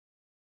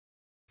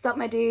What's up,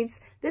 my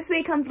dudes? This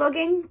week I'm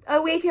vlogging a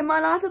week in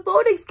my life at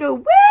boarding school.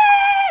 Woo!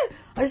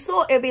 I just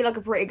thought it'd be like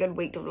a pretty good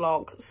week to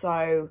vlog,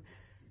 so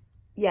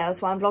yeah,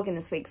 that's why I'm vlogging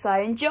this week, so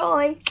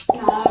enjoy!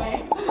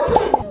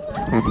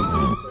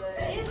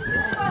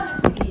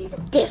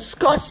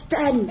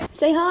 Disgusting!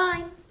 Say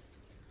hi!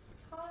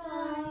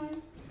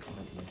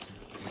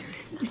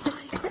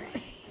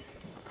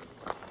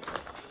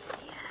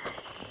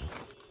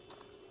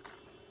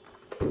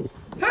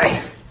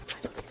 Hi!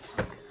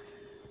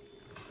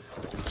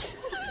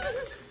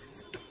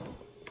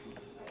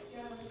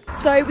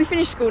 So we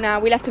finished school now.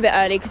 We left a bit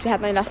early because we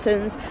had no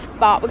lessons,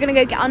 but we're gonna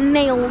go get our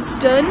nails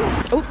done.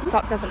 Oh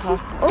fuck, there's a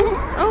car.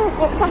 Oh,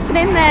 what's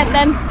happening there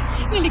then?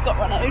 Nearly got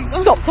run over.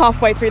 Stopped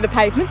halfway through the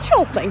pavement.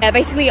 Sure thing. Yeah,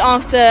 basically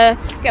after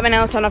getting my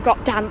nails done, I've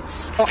got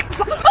dance. Oh,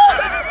 fuck.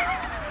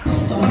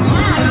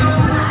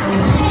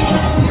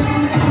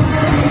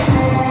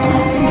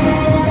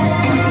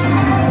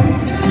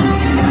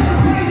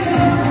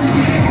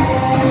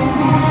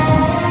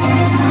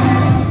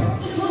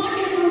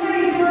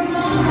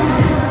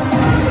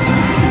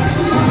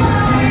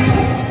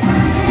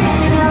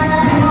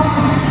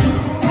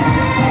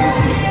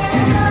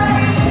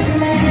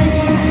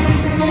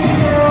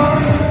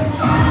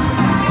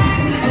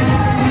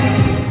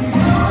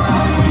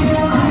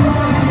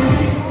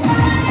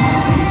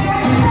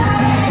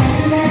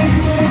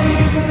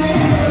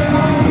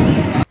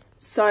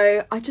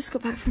 So I just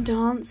got back from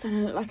dance and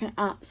I look like an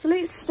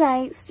absolute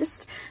state.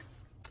 Just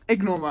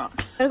ignore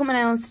that. I got my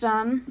nails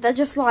done. They're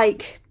just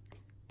like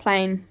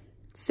plain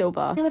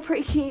silver. They're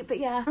pretty cute, but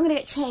yeah, I'm gonna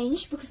get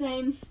changed because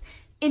I'm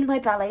in my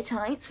ballet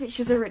tights, which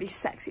is a really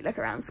sexy look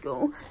around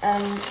school.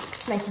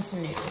 Just making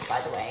some noodles, by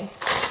the way.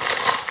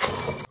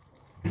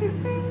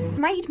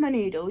 Made my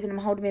noodles and I'm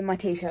holding them in my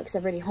t-shirt because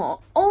they're really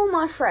hot. All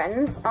my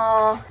friends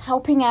are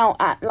helping out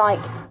at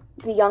like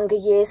the younger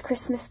years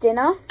Christmas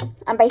dinner,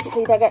 and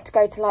basically they get to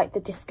go to like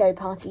the disco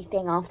party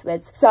thing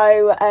afterwards.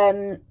 So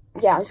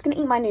yeah, I'm just gonna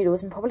eat my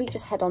noodles and probably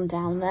just head on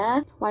down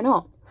there. Why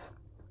not?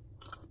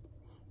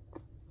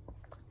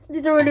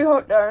 It's really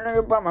hot there and I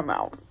can burn my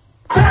mouth.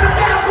 I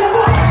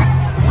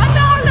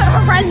know I look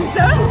horrendous.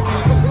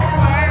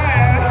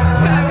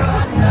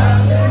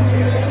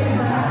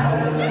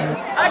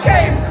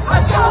 Okay, I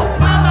saw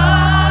Mama.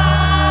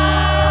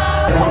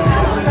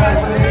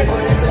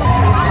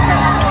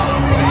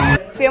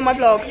 Be on my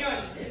vlog.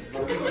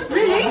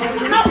 Really? Oh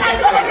my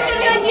god, I'm gonna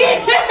be on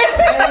YouTube!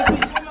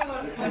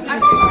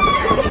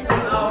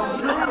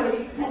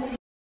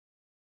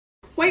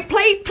 Wait,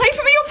 play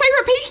for me your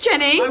favourite piece,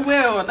 Jenny. I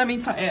will. Let me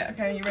put it.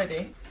 Okay, you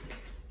ready?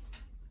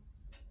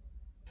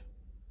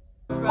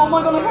 Oh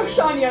my god, look how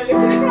shiny I look in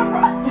the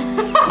camera.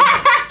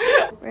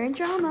 We're in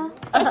drama.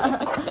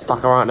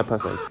 Fuck around the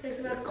pussy.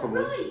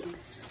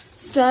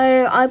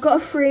 So I've got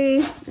a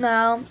free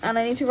now and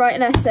I need to write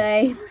an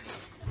essay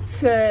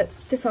for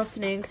this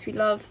afternoon because we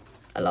love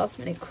a last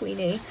minute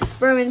queenie.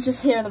 Roman's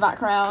just here in the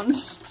background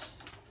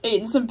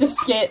eating some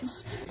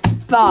biscuits,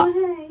 but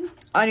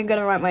I'm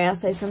gonna write my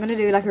essay, so I'm gonna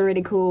do like a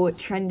really cool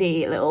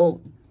trendy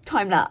little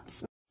time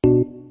lapse.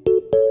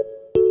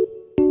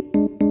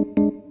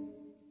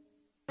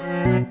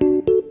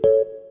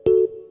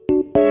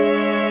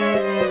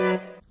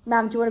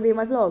 Ma'am, do you want to be in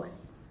my vlog?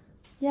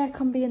 Yeah,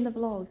 come be in the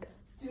vlog.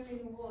 Doing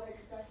what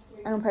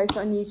exactly? I'm gonna post it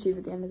on YouTube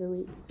at the end of the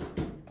week.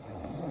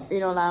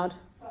 You're not allowed.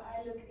 But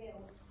I look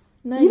ill.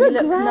 No, you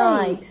look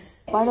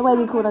nice. By the way,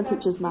 we called our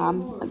teachers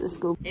ma'am at the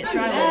school. It's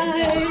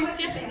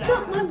right.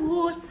 Got my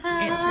water.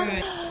 It's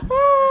right.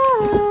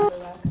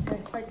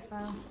 Thanks,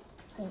 ma'am.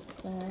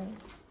 Thanks, ma'am.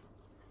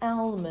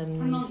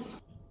 Almond.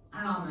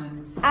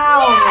 Almond.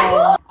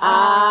 Almond.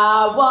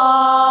 I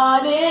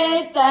want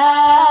it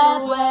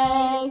that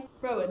way.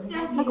 Rowan.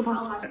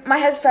 My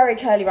hair's very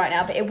curly right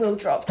now, but it will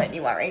drop, don't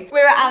you worry.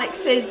 We're at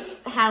Alex's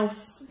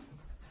house.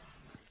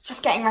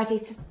 Just getting ready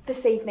for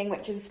this evening,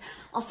 which is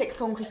our sixth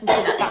form Christmas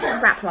dinner. That's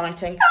crap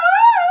lighting.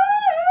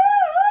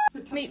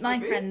 Meet my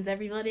friends,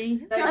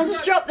 everybody. I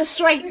just dropped the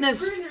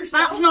straighteners.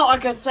 That's not a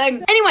good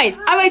thing. Anyways,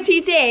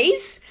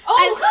 OOTDs.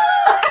 Oh,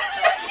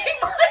 shaking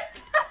my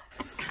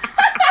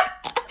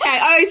Okay,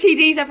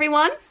 OOTDs,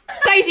 everyone.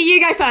 Daisy, you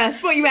go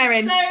first. What are you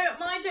wearing? So,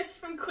 my dress is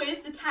from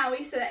Quiz, the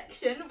Towie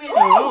selection.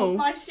 Oh.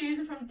 My shoes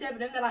are from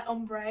Debenham, they're like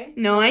ombre.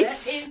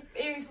 Nice.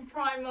 Earrings from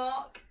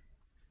Primark.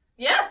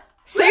 Yeah.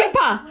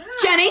 Super.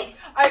 Jenny?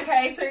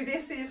 Okay, so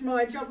this is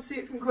my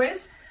jumpsuit from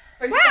Quiz.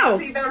 Very Wow.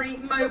 sparkly, very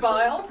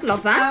mobile.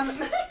 Love that.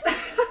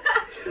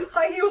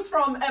 High heels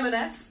from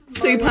M&S.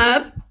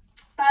 Superb.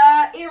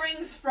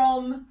 Earrings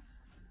from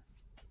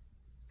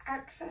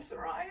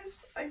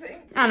Accessorize, I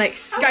think.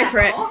 Alex, go for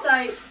it.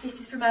 So, this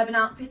is from Urban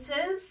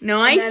Outfitters.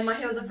 Nice. And then my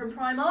heels are from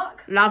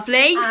Primark.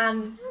 Lovely.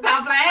 And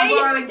I'm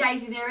borrowing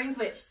Daisy's earrings,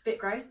 which is a bit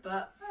gross,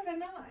 but... Oh, they're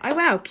nice. Oh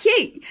wow,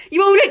 cute.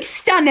 You all look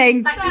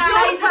stunning. Thank you.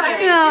 It's your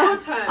turn. Yeah.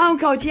 It's your turn. Oh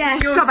god, yeah.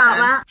 It's your Forgot about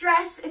turn. that.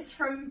 Dress is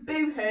from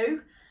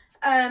Boohoo.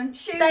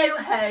 Shoes.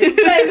 Boohoo.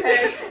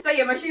 Boohoo. So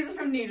yeah, my shoes are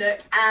from New Look,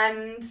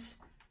 and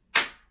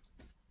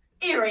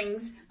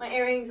earrings. My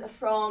earrings are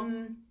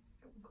from.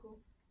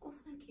 Oh,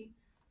 thank you.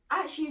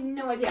 I actually have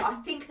no idea. I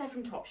think they're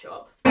from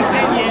Topshop. Do you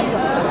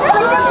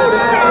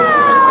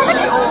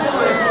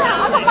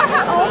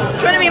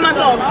want to be in my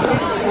vlog?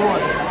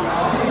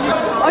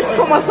 I just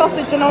got my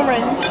sausage and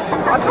orange.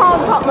 I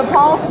can't cut my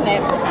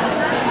parsnip.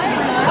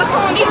 I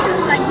can't eat it.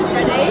 Thank you,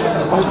 Freddie.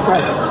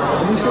 Okay.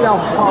 You see how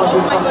hard you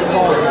fucking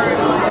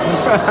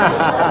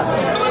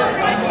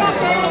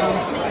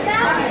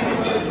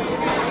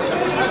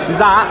Is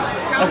that?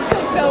 That's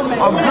good filming.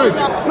 I'm good.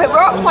 Wait, we're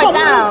upside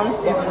down.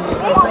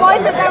 Why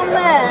is it down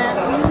there?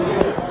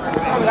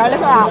 There we go, look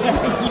at that.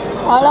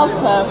 I love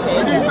Turkey.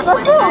 I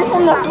feel it's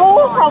on the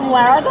floor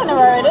somewhere. I don't know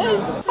where it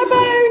is.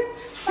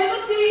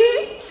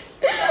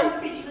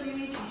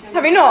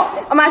 Have you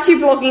not? I'm actually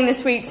vlogging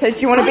this week, so do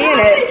you want to be in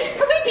it?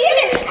 Can we be in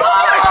it? Oh,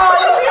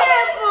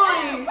 yeah,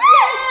 boy.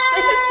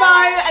 This is Bo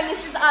and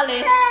this is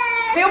Alice.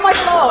 Be on my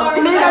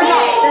vlog.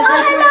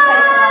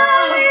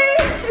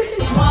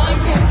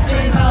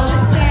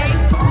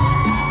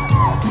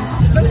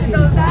 Look at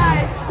those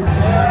eyes.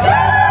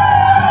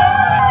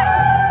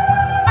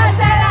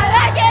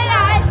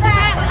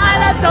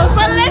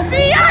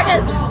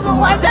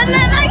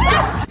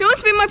 Who wants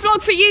to be in my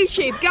vlog for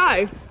YouTube?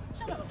 Go.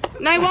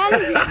 No one?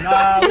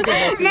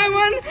 No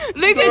one?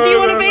 Luca, do you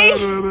want to be?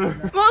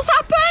 What's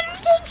happened?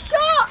 Good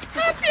shot.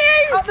 Have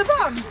you? Up the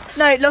bum.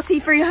 No, Lottie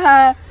threw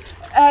her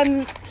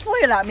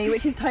foil at me,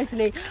 which is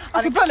totally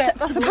that's a bullet.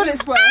 That's a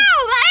bullet's worth.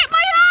 Ow, that hit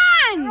my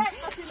hand.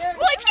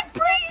 What if you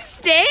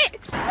bruised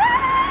it? Go.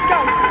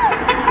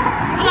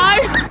 Hello?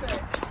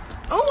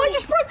 Oh, I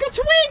just broke a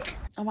twig.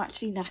 I'm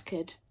actually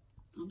knackered.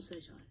 I'm so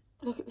tired.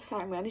 Look at the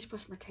siren. I need to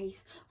brush my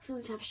teeth. I still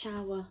need to have a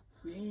shower.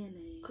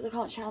 Really? Because I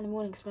can't shower in the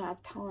morning because I don't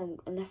have time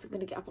unless I'm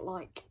going to get up at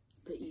like...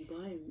 But you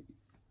won't.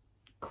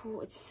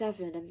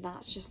 6:45 and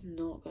that's just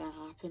not going to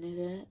happen, is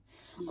it?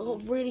 No. I've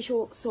got really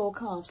short sore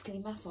calves. Can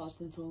you massage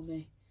them for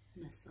me?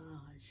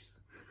 Massage.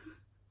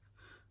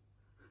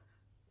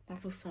 That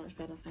feels so much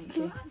better, thank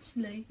you.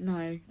 Actually?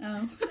 No.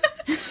 Oh.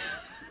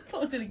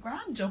 Thought I did a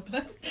grand job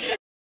then.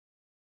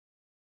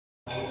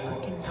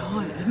 Fucking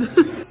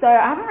tired. So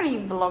I haven't really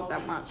vlogged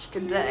that much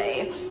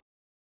today.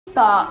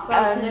 But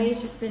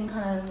today's just been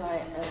kind of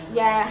like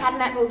yeah, I had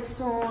netball this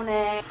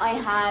morning. I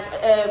had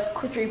a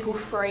quadruple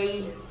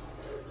free,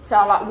 so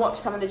I like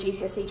watched some of the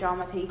GCSE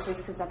drama pieces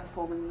because they're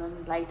performing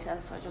them later,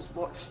 so I just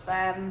watched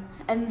them.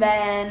 And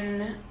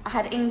then I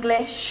had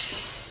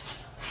English,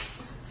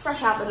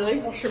 fresh out the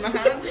loo, washing my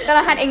hands. Then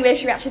I had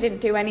English. We actually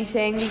didn't do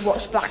anything. We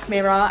watched Black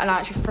Mirror, and I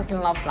actually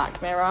freaking love Black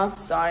Mirror.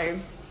 So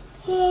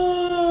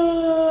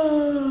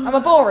am I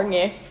boring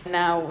you?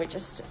 Now we're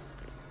just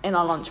in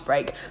our lunch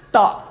break,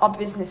 but our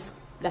business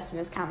lesson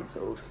is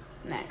cancelled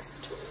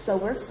next, so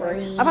we're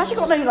free. I've actually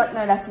got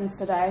no lessons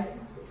today.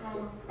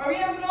 Oh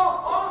yeah, we're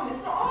not on.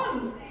 It's not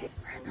on.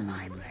 We're in the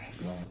library.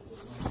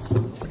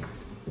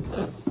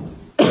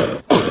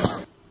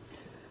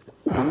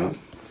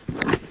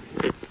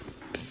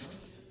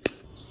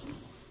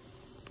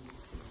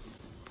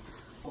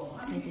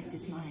 So this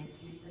is my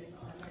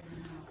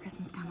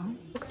Christmas camel.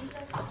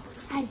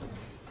 Hey,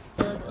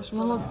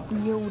 you look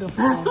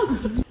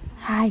beautiful.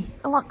 Hi,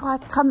 I look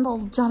like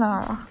Kendall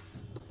Jenner.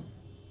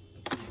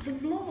 the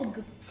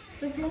vlog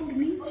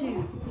needs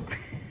you.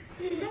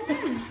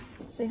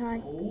 Say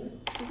hi.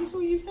 Is this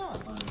all you thought?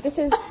 This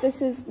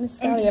is Miss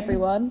Scully,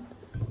 everyone.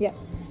 Yeah.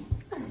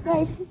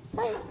 Hey,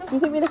 do you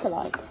think we look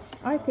alike?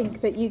 I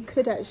think that you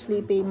could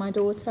actually be my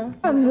daughter.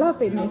 I'm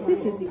loving this.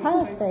 This is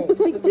perfect.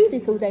 We could do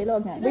this all day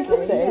long. We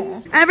could do.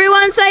 Yeah.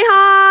 Everyone say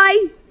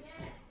hi!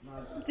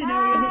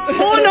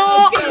 Or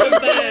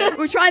not!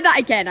 We'll try that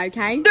again,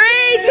 okay? 3,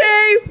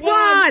 2,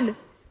 1!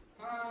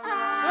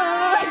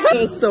 That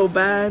was so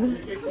bad.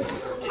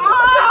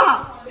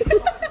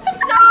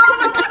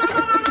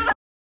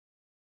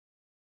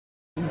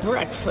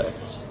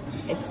 Breakfast.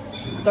 It's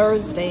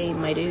Thursday,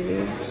 my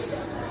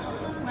dudes.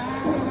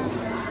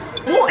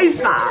 What is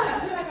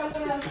that?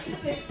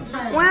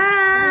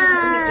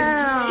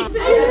 Wow!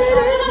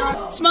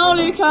 Smile,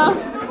 Luca.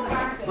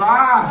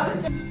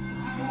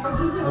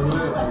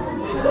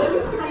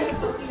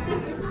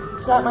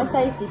 Is that my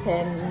safety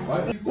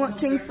pins?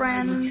 Watching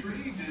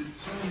Friends,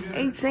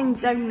 eating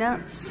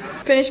donuts.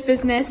 Finished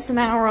business, and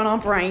now we're on our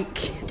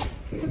break.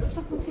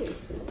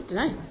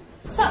 Dunno.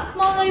 Suck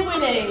my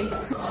willy.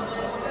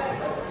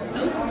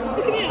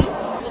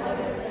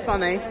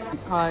 Funny.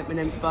 Hi, my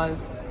name's Bo.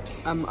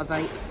 I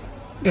vape.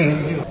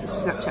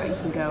 Just Snapchatting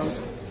some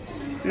girls.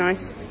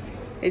 Nice.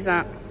 Who's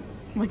that?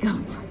 My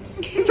girlfriend.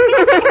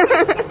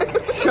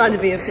 Trying to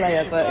be a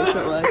player, but it's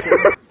not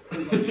working.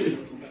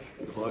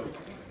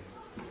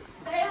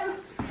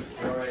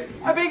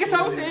 I'm being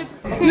assaulted.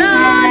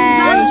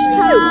 Lunchtime!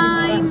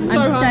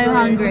 I'm so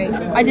hungry.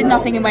 I did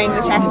nothing in my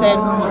English lesson,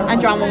 and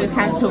drama was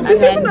cancelled. This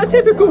isn't a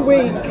typical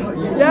week.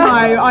 Yeah. No,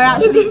 I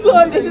actually.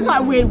 This is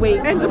like a weird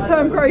week. End of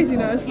term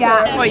craziness.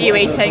 Yeah. What are you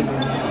eating?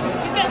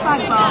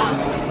 Spag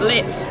bar.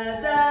 Lit.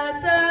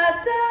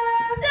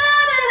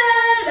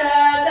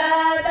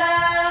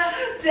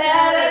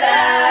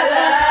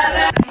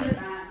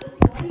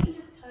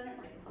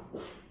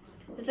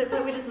 This looks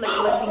like we're just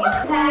looking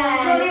at.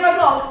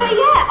 But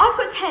yeah, I've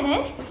got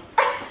tennis.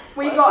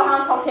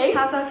 hockey.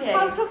 House hockey.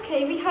 House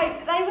hockey. We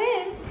hope that they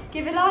win.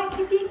 Give a like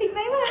if you think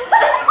they will.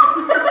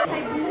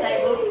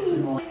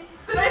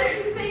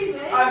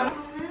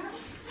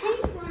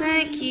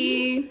 Thank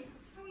you.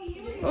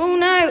 Oh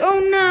no, oh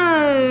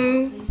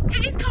no.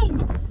 It is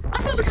cold.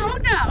 I feel the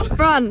cold now.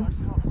 Run.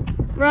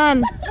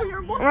 Run.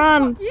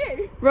 Run.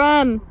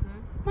 Run.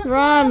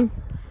 Run.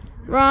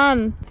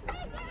 Run.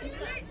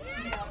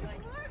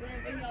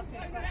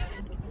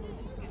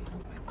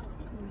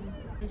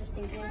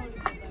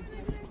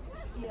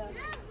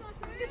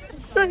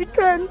 So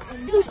tense.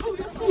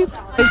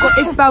 We've got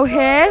Isabel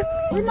here.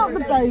 We're not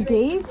the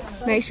bogies.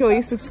 Make sure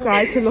you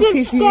subscribe to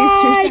Lottie's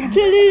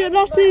YouTube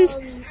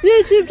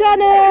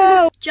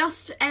channel.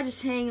 Just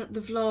editing the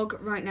vlog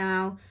right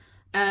now.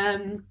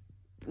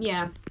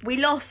 Yeah, we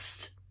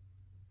lost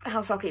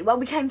house hockey. Well,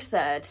 we came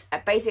third.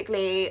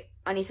 Basically,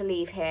 I need to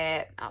leave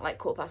here at like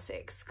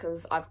 6:15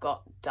 because I've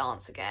got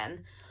dance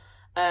again.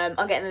 I'm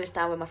getting the lift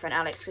down with my friend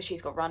Alex because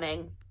she's got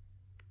running.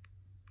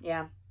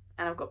 Yeah,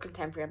 and I've got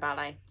contemporary and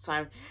ballet.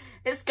 So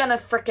it's gonna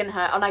frickin'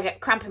 hurt, and I get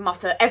cramp in my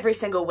foot every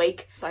single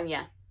week. So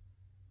yeah.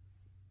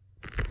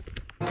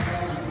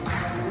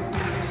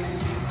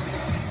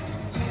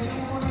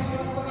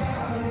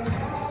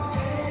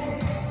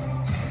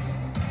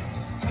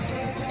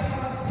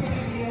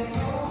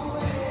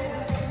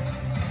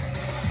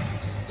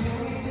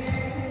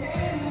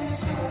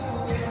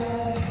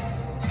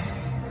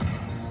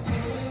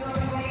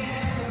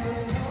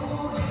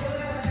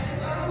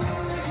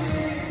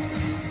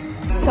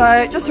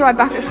 So just arrived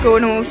back at school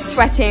and all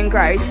sweaty and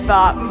gross,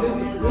 but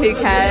who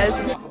cares?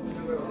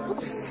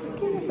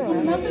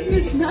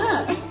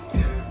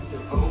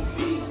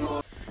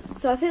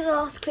 So I think the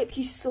last clip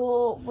you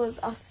saw was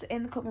us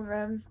in the common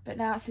room, but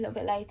now it's a little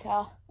bit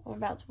later. We're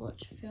about to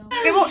watch a film.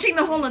 We're watching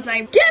The Holiday.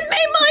 Give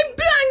me my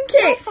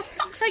blanket! Oh, for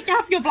fuck's sake,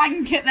 have your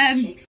blanket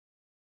then.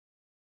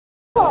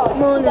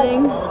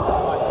 Morning.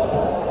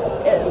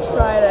 It's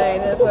Friday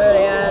and it's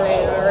really early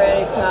and we're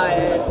really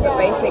tired. But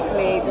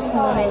basically this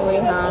morning we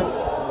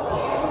have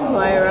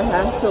choir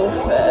rehearsal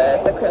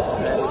for the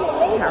Christmas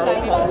Carol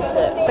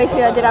concert.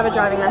 Basically I did have a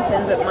driving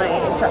lesson but my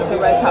instructor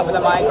woke up with a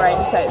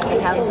migraine so it's been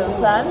cancelled,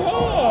 so I'm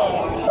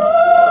here.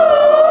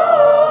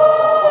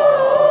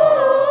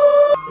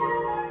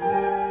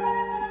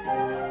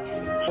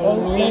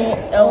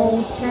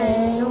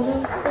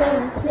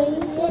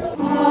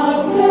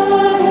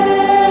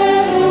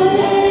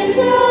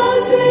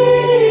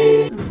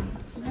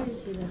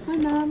 Hi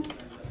Mum.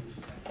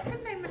 Hello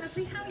my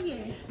lovely, how are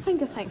you? I'm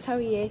good, thanks, how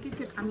are you?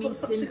 Good. I'm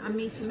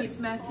meeting Miss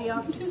Murphy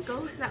after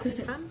school, so that'll be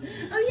fun.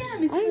 Oh yeah,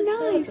 Miss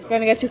Oh nice.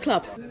 Going to go to a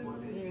club?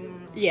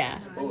 Yeah.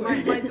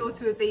 My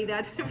daughter would be there.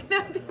 I don't think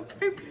that would be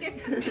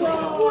appropriate.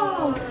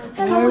 Whoa!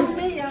 Hello with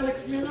me,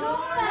 Alex Miller.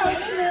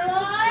 Alex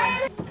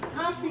Miller.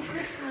 Happy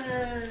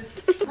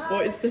Christmas.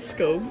 What is this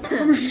school?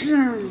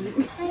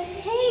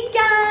 Hey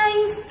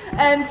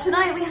guys!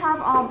 Tonight we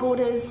have our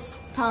Borders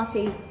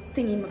party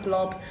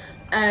thingy-maglob.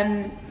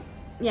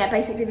 Yeah,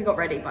 basically we got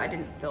ready, but I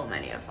didn't film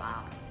any of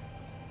that.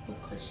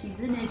 Because she's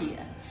an idiot.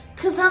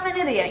 Because I'm an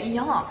idiot,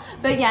 yeah.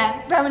 But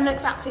yeah, Rowan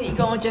looks absolutely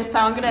gorgeous, so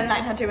I'm going to let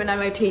her do an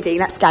OOTD.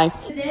 Let's go.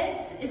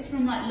 This is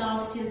from like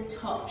last year's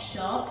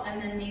Topshop,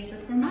 and then these are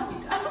from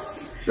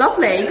Adidas.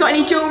 Lovely. You got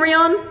any jewellery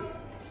on?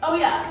 Oh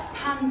yeah,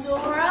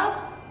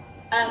 Pandora,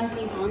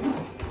 these ones.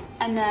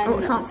 And then... Oh,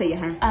 I can't see your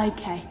hair.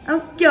 Okay.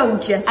 Oh,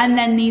 gorgeous. And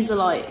then these are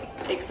like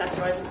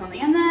accessorised or something.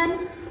 And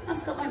then I've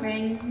just got my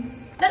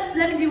rings. Let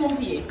me do one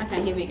for you.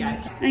 Okay, here we go.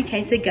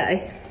 Okay, so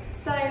go.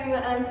 So,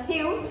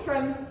 heels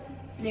from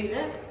New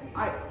Look.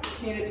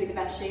 New Look do the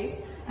best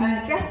shoes.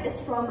 Dress is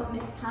from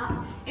Miss Pat.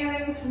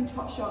 Earrings from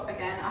Topshop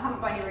again. I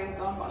haven't got any rings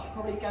on, but I should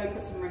probably go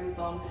put some rings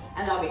on.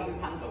 And they'll be from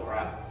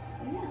Pandora.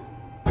 So yeah.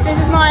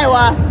 This is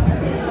Mwah.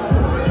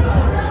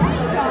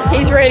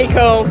 He's really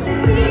cool.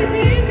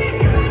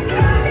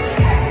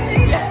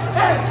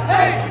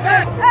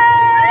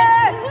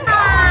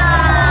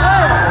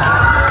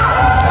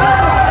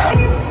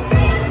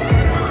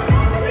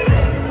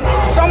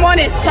 Someone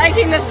is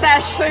taking the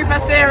sesh super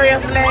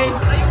seriously.